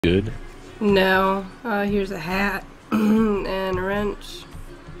Good. No. Here's a hat and a wrench.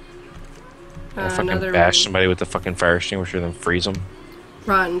 I fucking Another bash somebody with the fucking fire extinguisher, then freeze them.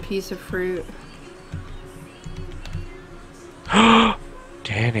 rotten piece of fruit.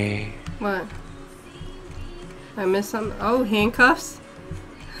 Danny. What? I missed something. Oh, handcuffs?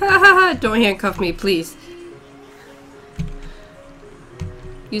 Haha, don't handcuff me, please.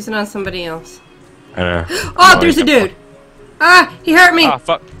 Use it on somebody else. I know. Oh, there's a dude! Ah, he hurt me! Ah,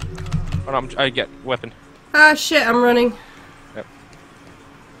 fuck. Oh, no, I get weapon. Ah, shit, I'm running. Yep.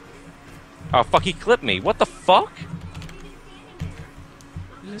 Oh, fuck, he clipped me. What the fuck?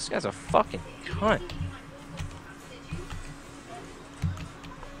 This guy's a fucking cunt.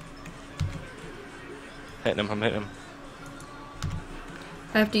 Hitting him, I'm hitting him.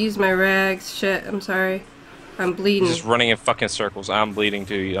 I have to use my rags. Shit, I'm sorry. I'm bleeding. He's just running in fucking circles. I'm bleeding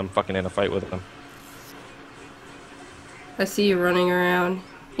too. I'm fucking in a fight with him. I see you running around.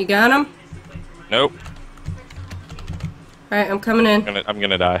 You got him? Nope. Alright, I'm coming in. I'm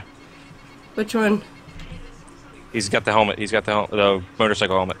gonna die. Which one? He's got the helmet. He's got the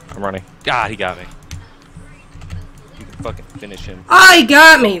motorcycle helmet. I'm running. God, he got me. You can fucking finish him. Oh, he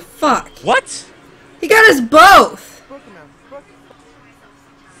got me! Fuck! What? He got us both!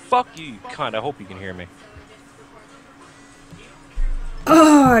 Fuck you, you cunt. I hope you can hear me.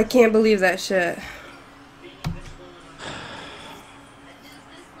 Oh, I can't believe that shit.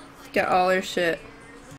 Got all our shit.